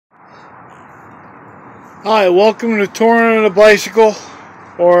Hi, welcome to Touring on a Bicycle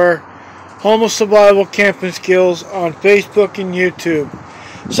or Home of Survival Camping Skills on Facebook and YouTube.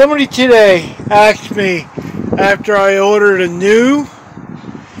 Somebody today asked me after I ordered a new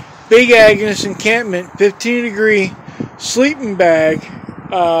Big Agnes Encampment 15-degree sleeping bag,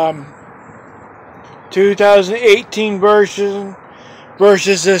 2018 version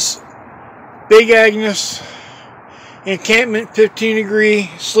versus this Big Agnes Encampment 15-degree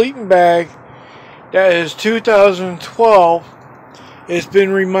sleeping bag that is 2012. It's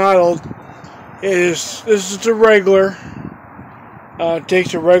been remodeled. This is the regular. It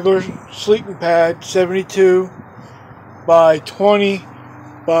takes a regular sleeping pad, 72 by 20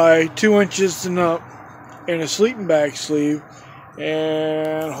 by 2 inches and up, and a sleeping bag sleeve.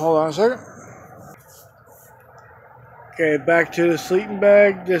 And hold on a second. Okay, back to the sleeping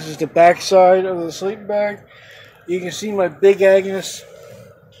bag. This is the back side of the sleeping bag. You can see my Big Agnes.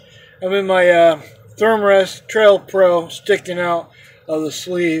 I'm in my Thermarest Trail Pro sticking out of the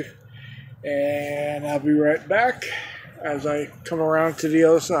sleeve, and I'll be right back as I come around to the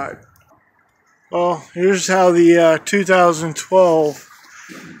other side. Well, here's how the 2012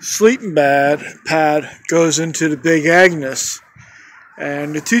 sleeping pad goes into the Big Agnes,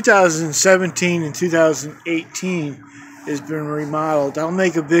 and the 2017 and 2018 has been remodeled. I'll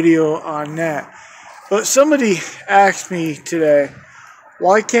make a video on that. But somebody asked me today,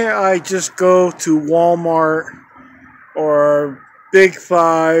 why can't I just go to Walmart or Big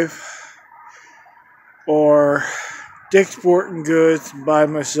 5 or Dick's Sporting Goods and buy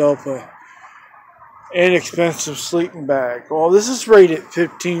myself a inexpensive sleeping bag? Well, this is rated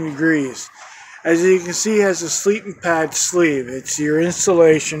 15 degrees. As you can see, it has a sleeping pad sleeve. It's your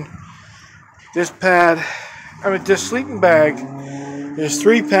insulation. This sleeping bag is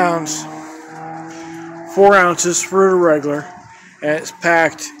 3 pounds, 4 ounces for the regular. And it's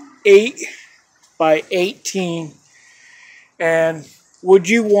packed 8 by 18. And would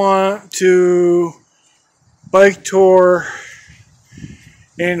you want to bike tour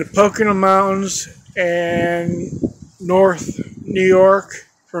in the Pocono Mountains and North New York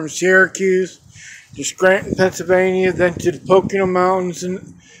from Syracuse to Scranton, Pennsylvania, then to the Pocono Mountains,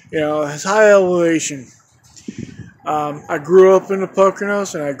 and it's high elevation. I grew up in the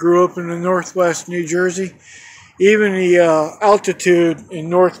Poconos and I grew up in the Northwest New Jersey. Even the altitude in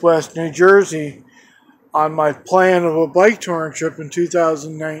Northwest New Jersey on my plan of a bike touring trip in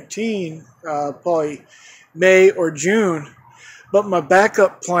 2019, probably May or June. But my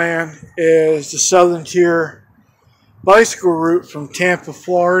backup plan is the Southern Tier bicycle route from Tampa,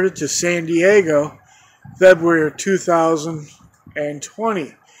 Florida to San Diego, February of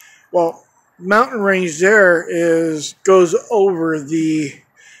 2020. Well, mountain range there goes over the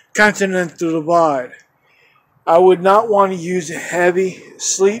Continental Divide. I would not want to use a heavy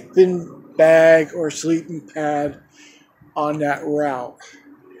sleeping bag or sleeping pad on that route.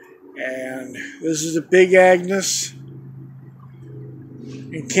 And this is a Big Agnes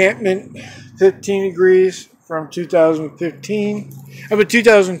Encampment 15 degrees from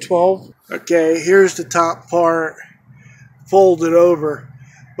 2012. Okay, here's the top part folded over.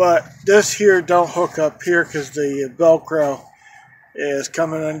 But this here don't hook up here because the Velcro is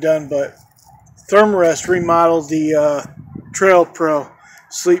coming undone. But Thermarest remodeled the Trail Pro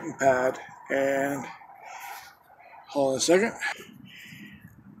sleeping pad, and hold on a second.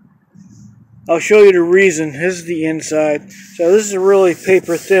 I'll show you the reason. This is the inside. So this is really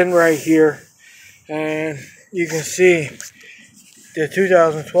paper thin right here, and you can see the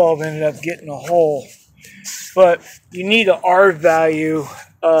 2012 ended up getting a hole. But you need an R value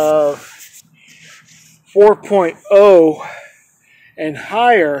of 4.0 and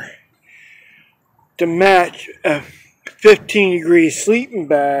higher to match a 15 degree sleeping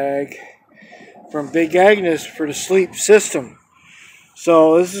bag from Big Agnes for the sleep system.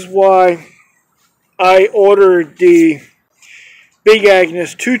 So this is why I ordered the Big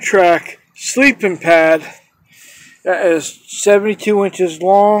Agnes 2-track sleeping pad that is 72 inches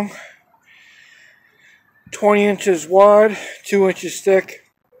long, 20 inches wide, 2 inches thick.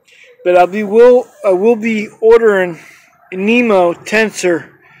 But I will be ordering a Nemo Tensor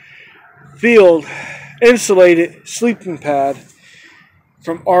Field insulated sleeping pad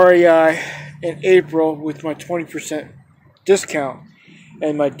from REI in April with my 20% discount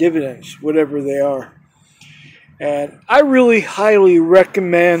and my dividends, whatever they are. And I really highly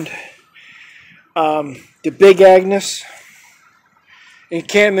recommend the Big Agnes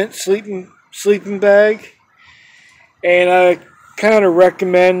Encampment sleeping bag, and I kind of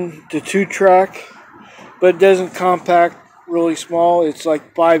recommend the 2-track, but it doesn't compact really small. It's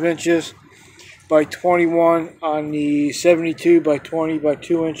like 5 inches. by 21 on the 72 by 20 by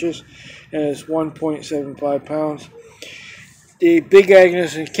 2 inches, and it's 1.75 pounds. The Big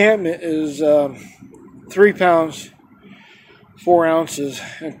Agnes Encampment is 3 pounds 4 ounces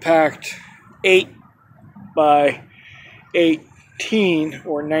and packed 8 by 18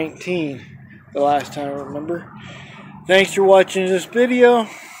 or 19 the last time I remember. Thanks for watching this video.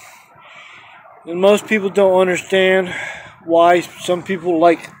 And most people don't understand why some people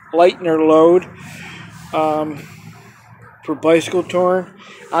like lighten their load for bicycle touring.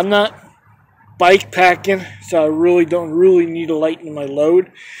 I'm not bike packing, so I really don't need to lighten my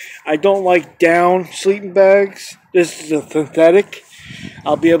load. I don't like down sleeping bags. This is a synthetic.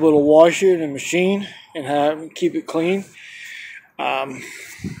 I'll be able to wash it in a machine and keep it clean.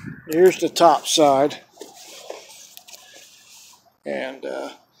 Here's the top side, and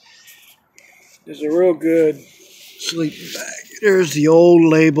there's a real good sleeping bag. There's the old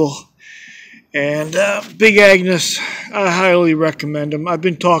label, and Big Agnes, I highly recommend them. I've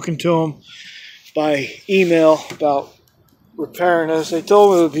been talking to them by email about repairing this. They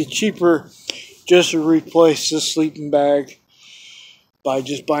told me it would be cheaper just to replace this sleeping bag by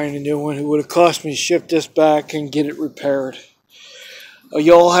just buying a new one. It would have cost me to ship this back and get it repaired.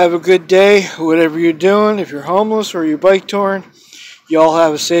 Y'all have a good day, whatever you're doing. If you're homeless or you're bike touring, y'all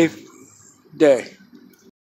have a safe day.